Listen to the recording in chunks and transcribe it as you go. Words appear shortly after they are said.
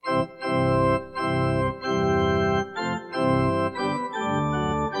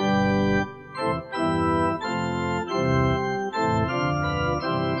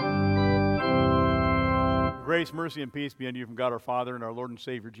Grace, mercy, and peace be unto you from God our Father and our Lord and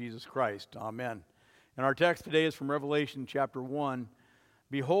Savior Jesus Christ. Amen. And our text today is from Revelation chapter 1.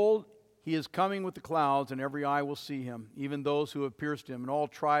 Behold, he is coming with the clouds, and every eye will see him, even those who have pierced him, and all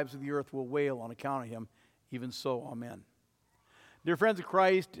tribes of the earth will wail on account of him. Even so, amen. Dear friends of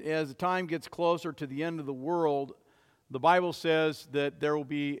Christ, as the time gets closer to the end of the world, the Bible says that there will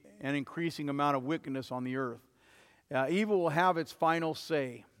be an increasing amount of wickedness on the earth. Evil will have its final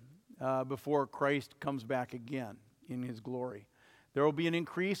say before Christ comes back again in his glory. There will be an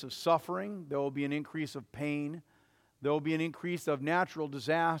increase of suffering. There will be an increase of pain. There will be an increase of natural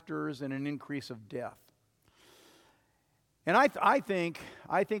disasters and an increase of death. And I think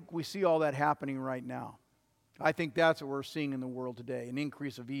we see all that happening right now. I think that's what we're seeing in the world today, an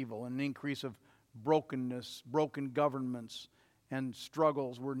increase of evil, an increase of brokenness, broken governments and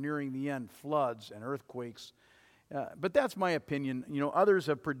struggles. We're nearing the end, floods and earthquakes. But that's my opinion. You know, others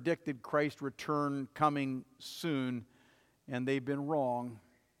have predicted Christ's return coming soon, and they've been wrong.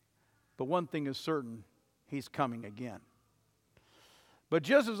 But one thing is certain, he's coming again. But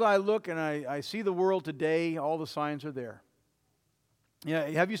just as I look and I see the world today, all the signs are there. Yeah,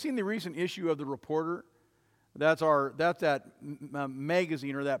 have you seen the recent issue of The Reporter? That's that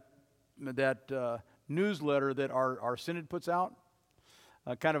magazine or that newsletter that our synod puts out,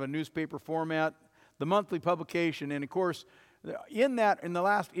 kind of a newspaper format. The monthly publication, and of course, in the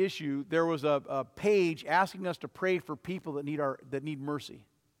last issue, there was a page asking us to pray for people that need mercy.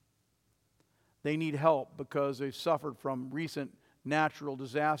 They need help because they've suffered from recent natural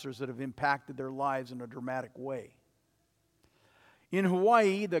disasters that have impacted their lives in a dramatic way. In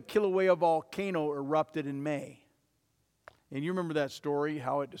Hawaii, the Kilauea volcano erupted in May. And you remember that story,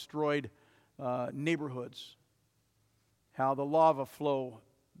 how it destroyed neighborhoods, how the lava flow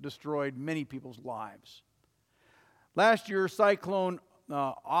destroyed many people's lives. Last year, Cyclone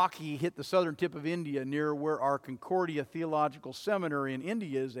Aki hit the southern tip of India near where our Concordia Theological Seminary in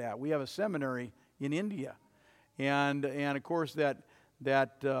India is at. We have a seminary in India. And of course, that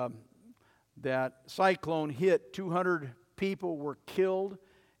cyclone hit, 200 people were killed,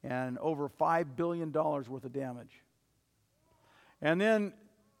 and over $5 billion worth of damage. And then,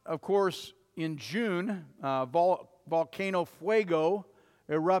 of course, in June, Volcano Fuego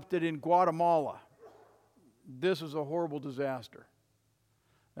erupted in Guatemala. This was a horrible disaster.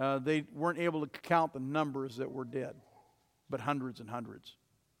 They weren't able to count the numbers that were dead, but hundreds and hundreds.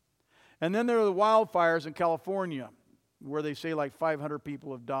 And then there are the wildfires in California, where they say like 500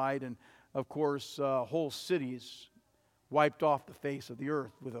 people have died, and of course whole cities wiped off the face of the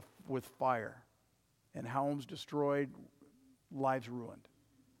earth with fire, and homes destroyed, lives ruined.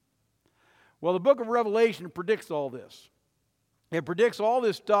 Well, the book of Revelation predicts all this. It predicts all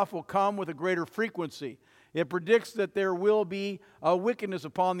this stuff will come with a greater frequency. It predicts that there will be a wickedness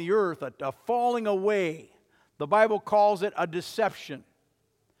upon the earth, a falling away. The Bible calls it a deception.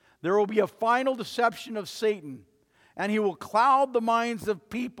 There will be a final deception of Satan, and he will cloud the minds of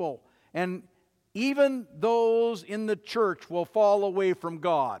people, and even those in the church will fall away from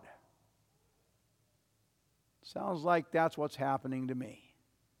God. Sounds like that's what's happening to me.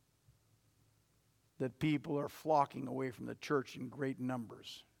 That people are flocking away from the church in great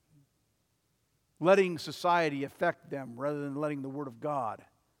numbers, letting society affect them rather than letting the Word of God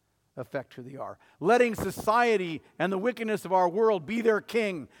affect who they are, letting society and the wickedness of our world be their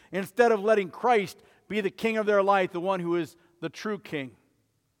king instead of letting Christ be the king of their life, the one who is the true king.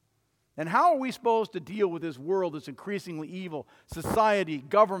 And how are we supposed to deal with this world that's increasingly evil, society,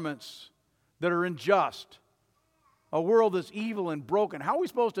 governments that are unjust, a world that's evil and broken? How are we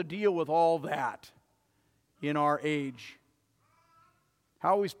supposed to deal with all that in our age?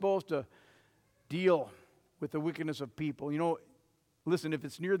 How are we supposed to deal with the wickedness of people? You know, listen, if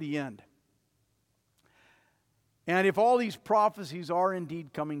it's near the end, and if all these prophecies are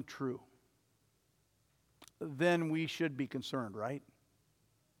indeed coming true, then we should be concerned, right?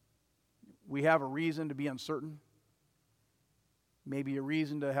 We have a reason to be uncertain, maybe a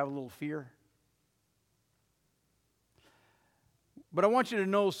reason to have a little fear. But I want you to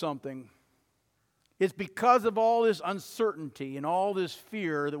know something. It's because of all this uncertainty and all this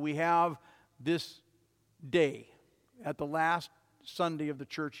fear that we have this day at the last Sunday of the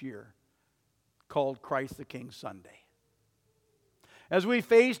church year called Christ the King Sunday. As we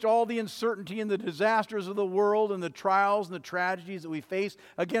faced all the uncertainty and the disasters of the world and the trials and the tragedies that we face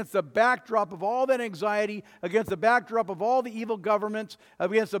against the backdrop of all that anxiety, against the backdrop of all the evil governments,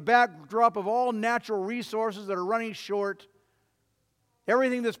 against the backdrop of all natural resources that are running short,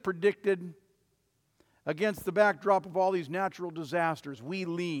 everything that's predicted, against the backdrop of all these natural disasters, we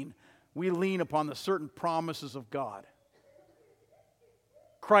lean upon the certain promises of God.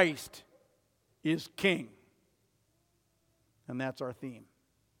 Christ is King. And that's our theme.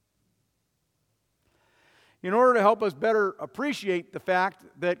 In order to help us better appreciate the fact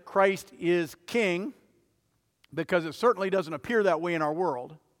that Christ is King, because it certainly doesn't appear that way in our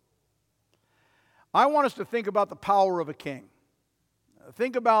world, I want us to think about the power of a king.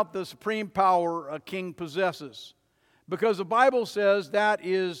 Think about the supreme power a king possesses, because the Bible says that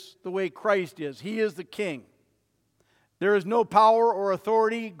is the way Christ is. He is the king. There is no power or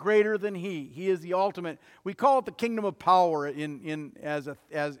authority greater than He. He is the ultimate. We call it the kingdom of power in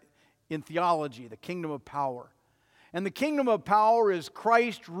theology, the kingdom of power. And the kingdom of power is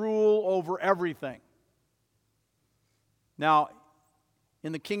Christ's rule over everything. Now,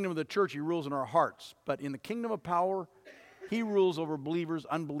 in the kingdom of the church, He rules in our hearts. But in the kingdom of power, He rules over believers,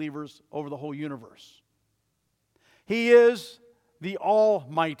 unbelievers, over the whole universe. He is the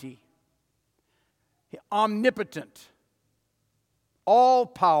Almighty, omnipotent, all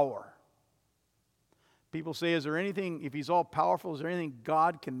power. People say, is there anything, if He's all powerful, is there anything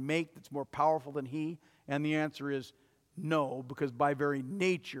God can make that's more powerful than He? And the answer is no, because by very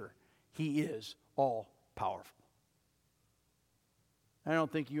nature, He is all powerful. I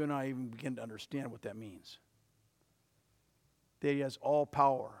don't think you and I even begin to understand what that means. That He has all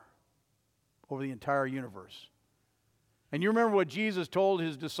power over the entire universe. And you remember what Jesus told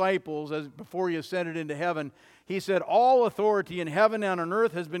His disciples before He ascended into heaven. He said, all authority in heaven and on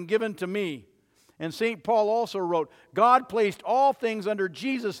earth has been given to me. And St. Paul also wrote, God placed all things under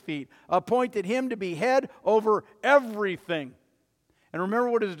Jesus' feet, appointed Him to be head over everything. And remember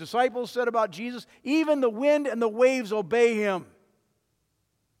what His disciples said about Jesus? Even the wind and the waves obey Him.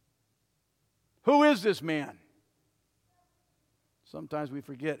 Who is this man? Sometimes we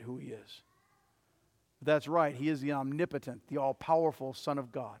forget who He is. That's right. He is the omnipotent, the all-powerful Son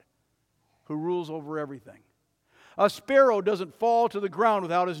of God who rules over everything. A sparrow doesn't fall to the ground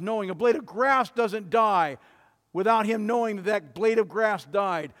without His knowing. A blade of grass doesn't die without Him knowing that that blade of grass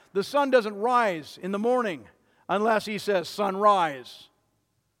died. The sun doesn't rise in the morning unless He says, sun, rise.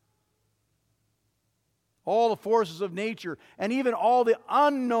 All the forces of nature and even all the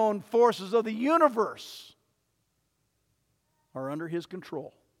unknown forces of the universe are under His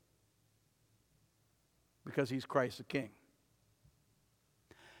control, because He's Christ the King.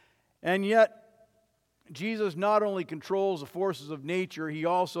 And yet, Jesus not only controls the forces of nature, He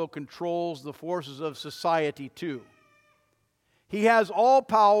also controls the forces of society too. He has all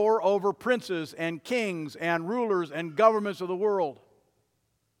power over princes and kings and rulers and governments of the world.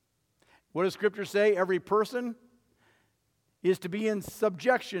 What does Scripture say? Every person is to be in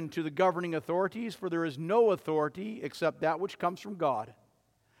subjection to the governing authorities, for there is no authority except that which comes from God.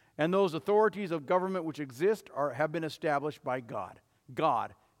 And those authorities of government which exist have been established by God.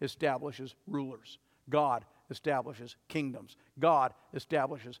 God establishes rulers. God establishes kingdoms. God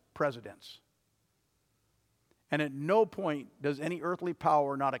establishes presidents. And at no point does any earthly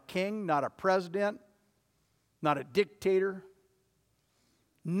power, not a king, not a president, not a dictator,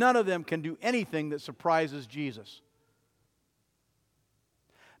 none of them can do anything that surprises Jesus.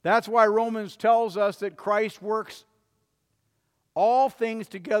 That's why Romans tells us that Christ works all things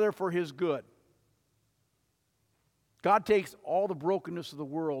together for His good. God takes all the brokenness of the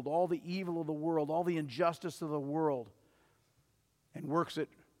world, all the evil of the world, all the injustice of the world, and works it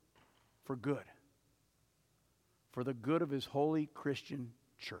for good. For the good of His holy Christian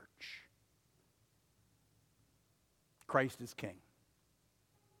church. Christ is King.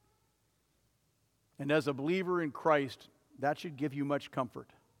 And as a believer in Christ, that should give you much comfort.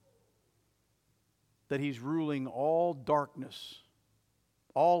 That He's ruling all darkness,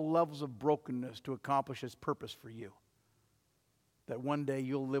 all levels of brokenness to accomplish His purpose for you. That one day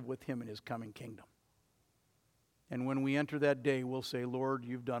you'll live with Him in His coming kingdom. And when we enter that day, we'll say, Lord,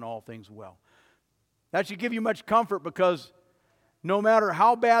 You've done all things well. That should give you much comfort, because no matter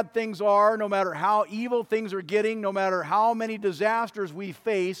how bad things are, no matter how evil things are getting, no matter how many disasters we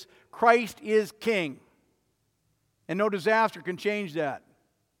face, Christ is King. And no disaster can change that.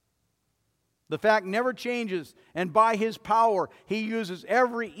 The fact never changes, and by His power, He uses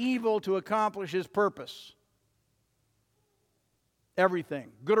every evil to accomplish His purpose.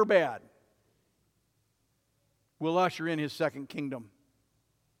 Everything, good or bad, will usher in His second kingdom.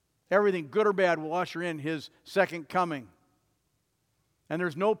 Everything, good or bad, will usher in His second coming. And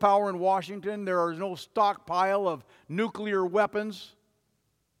there's no power in Washington. There is no stockpile of nuclear weapons.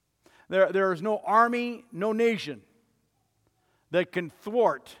 There is no army, no nation that can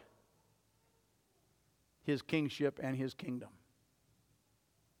thwart His kingship and His kingdom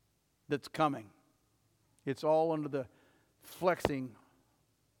that's coming. It's all under the flexing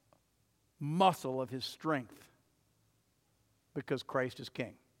muscle of His strength, because Christ is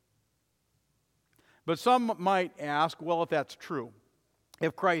King. But some might ask, well, if that's true,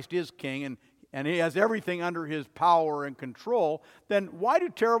 if Christ is king and he has everything under his power and control, then why do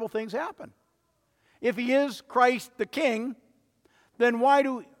terrible things happen? If he is Christ the king, then why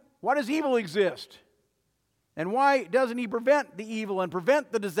does evil exist? And why doesn't he prevent the evil and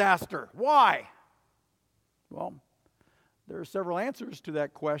prevent the disaster? Why? Well, there are several answers to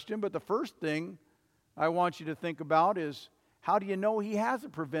that question, but the first thing I want you to think about is, how do you know he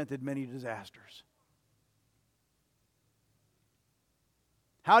hasn't prevented many disasters?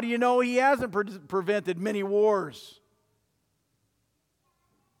 How do you know he hasn't prevented many wars?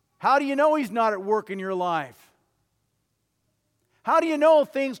 How do you know he's not at work in your life? How do you know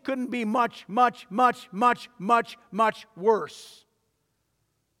things couldn't be much, much, much, much, much, much worse?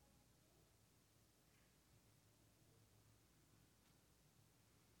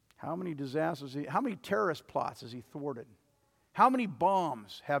 How many disasters, how many terrorist plots has he thwarted? How many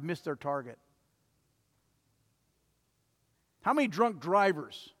bombs have missed their target? How many drunk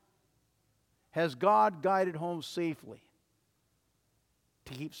drivers has God guided home safely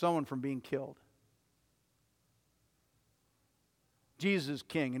to keep someone from being killed? Jesus is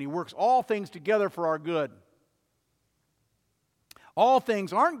king, and he works all things together for our good. All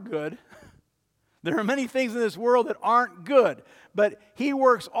things aren't good. There are many things in this world that aren't good, but he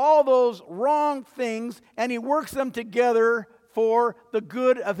works all those wrong things, and he works them together for the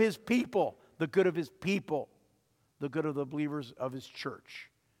good of his people, the good of his people, the good of the believers of his church.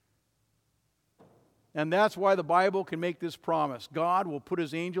 And that's why the Bible can make this promise. God will put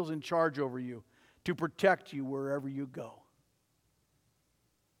his angels in charge over you to protect you wherever you go.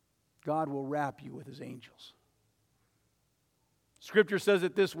 God will wrap you with his angels. Scripture says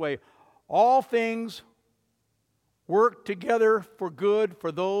it this way: all things work together for good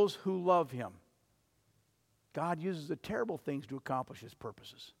for those who love him. God uses the terrible things to accomplish his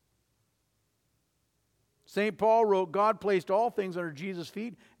purposes. St. Paul wrote, God placed all things under Jesus'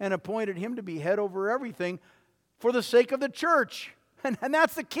 feet and appointed him to be head over everything for the sake of the church. And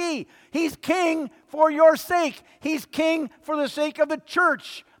that's the key. He's king for your sake. He's king for the sake of the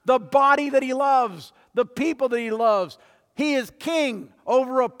church, the body that he loves, the people that he loves. He is king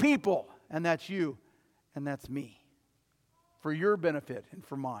over a people, and that's you, and that's me, for your benefit and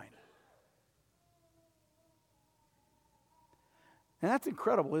for mine. And that's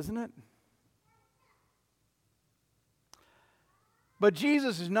incredible, isn't it? But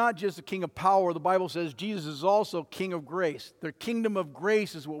Jesus is not just a king of power. The Bible says Jesus is also king of grace. The kingdom of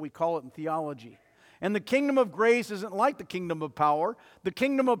grace is what we call it in theology. And the kingdom of grace isn't like the kingdom of power. The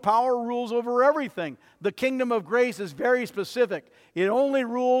kingdom of power rules over everything. The kingdom of grace is very specific. It only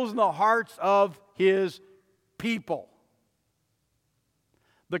rules in the hearts of his people.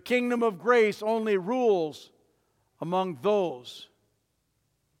 The kingdom of grace only rules among those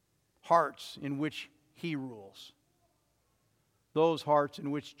hearts in which he rules. Those hearts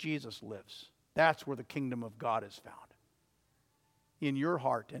in which Jesus lives. That's where the kingdom of God is found. In your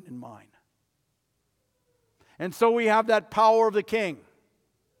heart and in mine. And so we have that power of the king.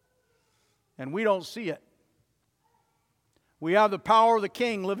 And we don't see it. We have the power of the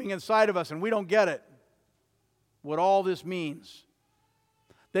king living inside of us, and we don't get it. What all this means.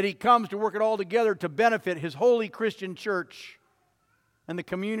 That he comes to work it all together to benefit his holy Christian church and the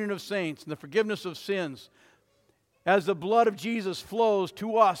communion of saints and the forgiveness of sins. As the blood of Jesus flows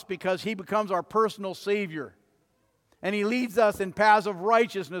to us because he becomes our personal Savior. And he leads us in paths of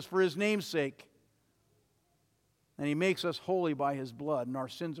righteousness for his name's sake. And he makes us holy by his blood, and our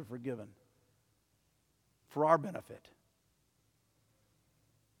sins are forgiven for our benefit.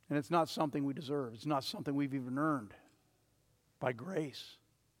 And it's not something we deserve. It's not something we've even earned. By grace.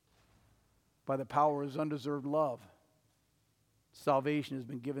 By the power of his undeserved love. Salvation has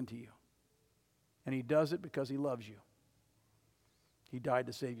been given to you. And he does it because he loves you. He died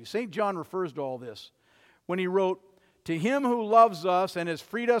to save you. St. John refers to all this when he wrote, to him who loves us and has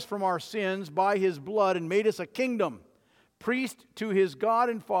freed us from our sins by his blood and made us a kingdom, priest to his God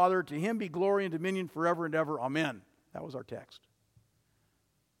and Father, to him be glory and dominion forever and ever. Amen. That was our text.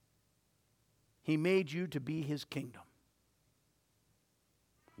 He made you to be his kingdom.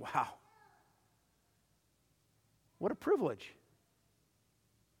 Wow. What a privilege.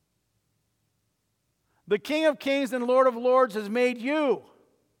 The King of Kings and Lord of Lords has made you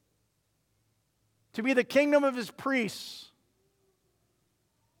to be the kingdom of his priests,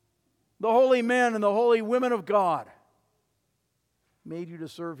 the holy men and the holy women of God. Made you to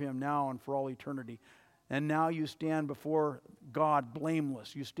serve him now and for all eternity. And now you stand before God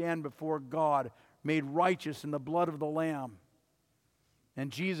blameless. You stand before God made righteous in the blood of the Lamb.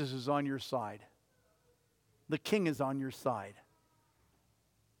 And Jesus is on your side. The King is on your side.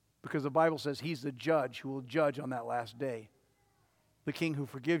 Because the Bible says He's the judge who will judge on that last day. The King who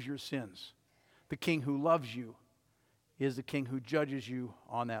forgives your sins. The King who loves you is the King who judges you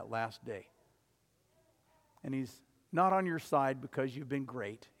on that last day. And He's not on your side because you've been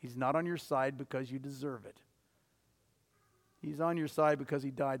great. He's not on your side because you deserve it. He's on your side because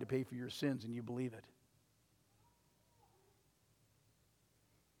He died to pay for your sins and you believe it.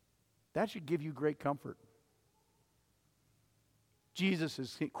 That should give you great comfort.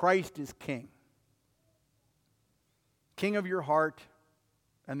 Christ is King. King of your heart,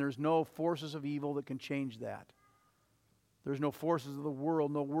 and there's no forces of evil that can change that. There's no forces of the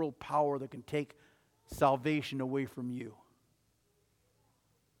world, no world power that can take salvation away from you.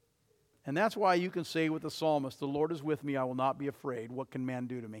 And that's why you can say with the psalmist, the Lord is with me, I will not be afraid. What can man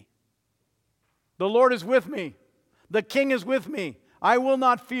do to me? The Lord is with me. The King is with me. I will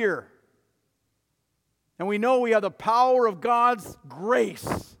not fear. And we know we have the power of God's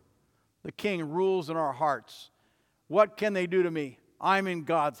grace. The King rules in our hearts. What can they do to me? I'm in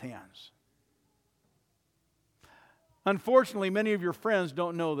God's hands. Unfortunately, many of your friends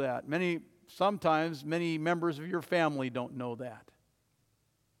don't know that. Sometimes many members of your family don't know that.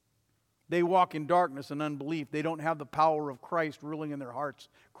 They walk in darkness and unbelief. They don't have the power of Christ ruling in their hearts.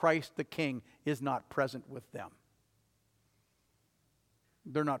 Christ the King is not present with them.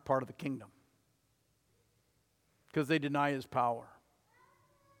 They're not part of the kingdom because they deny His power.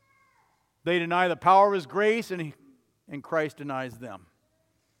 They deny the power of His grace, and Christ denies them.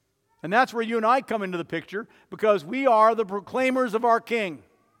 And that's where you and I come into the picture, because we are the proclaimers of our King.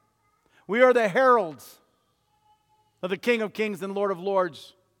 We are the heralds of the King of Kings and Lord of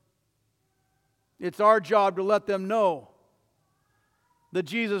Lords. It's our job to let them know that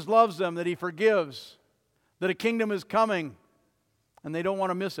Jesus loves them, that He forgives, that a kingdom is coming, and they don't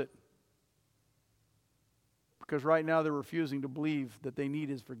want to miss it. Because right now they're refusing to believe that they need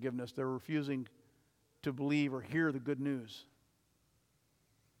His forgiveness. They're refusing to believe or hear the good news.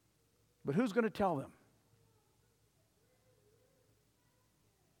 But who's going to tell them?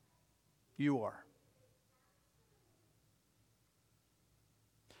 You are.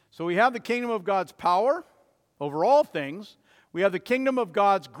 So we have the kingdom of God's power over all things. We have the kingdom of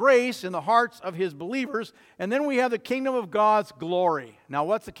God's grace in the hearts of His believers. And then we have the kingdom of God's glory. Now,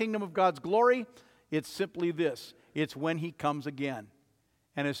 what's the kingdom of God's glory? It's simply this. It's when He comes again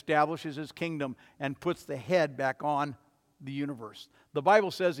and establishes His kingdom and puts the head back on the universe. The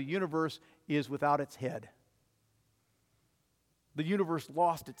Bible says the universe is without its head. The universe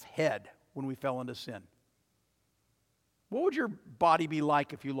lost its head when we fell into sin. What would your body be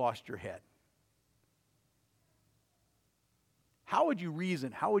like if you lost your head? How would you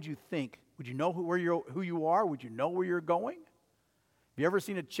reason? How would you think? Would you know who you are? Would you know where you're going? Have you ever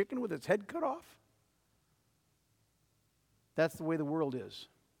seen a chicken with its head cut off? That's the way the world is.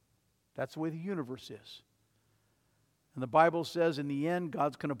 That's the way the universe is. And the Bible says in the end,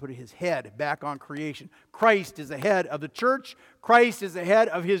 God's going to put His head back on creation. Christ is the head of the church. Christ is the head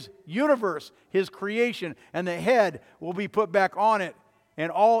of His universe, His creation. And the head will be put back on it.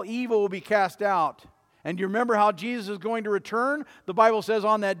 And all evil will be cast out. And do you remember how Jesus is going to return? The Bible says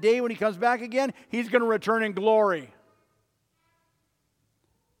on that day when He comes back again, He's going to return in glory.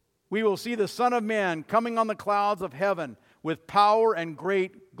 We will see the Son of Man coming on the clouds of heaven with power and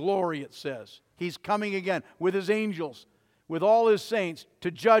great glory, it says. He's coming again with His angels, with all His saints,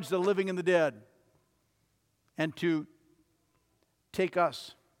 to judge the living and the dead and to take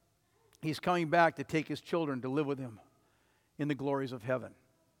us. He's coming back to take His children to live with Him in the glories of heaven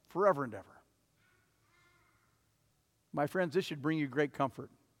forever and ever. My friends, this should bring you great comfort.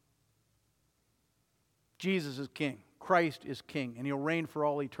 Jesus is King. Christ is King, and He'll reign for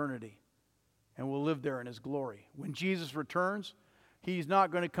all eternity, and we'll live there in His glory. When Jesus returns, He's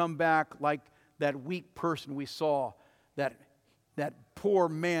not going to come back like that weak person we saw, that poor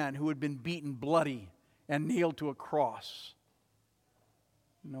man who had been beaten bloody and nailed to a cross.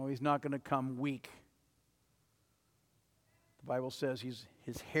 No, He's not going to come weak. The Bible says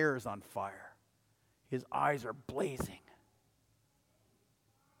his hair is on fire. His eyes are blazing.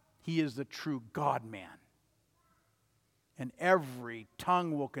 He is the true God-man. And every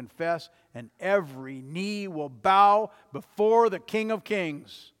tongue will confess, and every knee will bow before the King of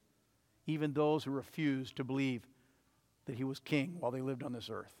Kings, even those who refuse to believe that He was king while they lived on this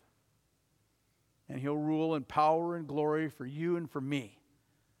earth. And He'll rule in power and glory for you and for me.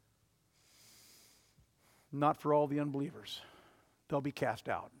 Not for all the unbelievers. They'll be cast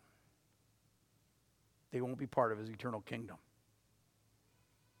out. They won't be part of His eternal kingdom.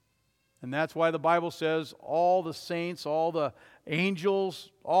 And that's why the Bible says all the saints, all the angels,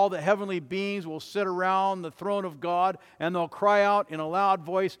 all the heavenly beings will sit around the throne of God, and they'll cry out in a loud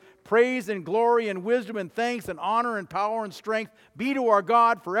voice, "Praise and glory and wisdom and thanks and honor and power and strength be to our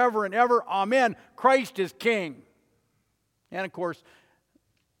God forever and ever. Amen. Christ is King." And of course,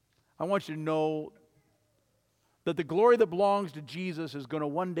 I want you to know that the glory that belongs to Jesus is going to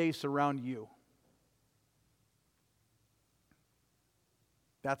one day surround you.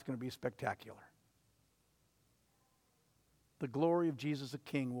 That's going to be spectacular. The glory of Jesus the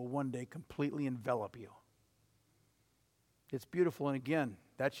King will one day completely envelop you. It's beautiful, and again,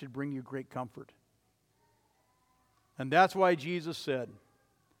 that should bring you great comfort. And that's why Jesus said,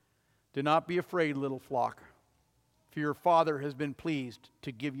 "Do not be afraid, little flock, for your Father has been pleased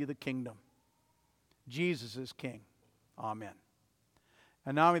to give you the kingdom." Jesus is King. Amen.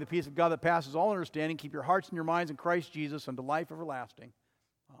 And now may the peace of God that passes all understanding keep your hearts and your minds in Christ Jesus unto life everlasting.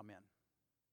 Amen.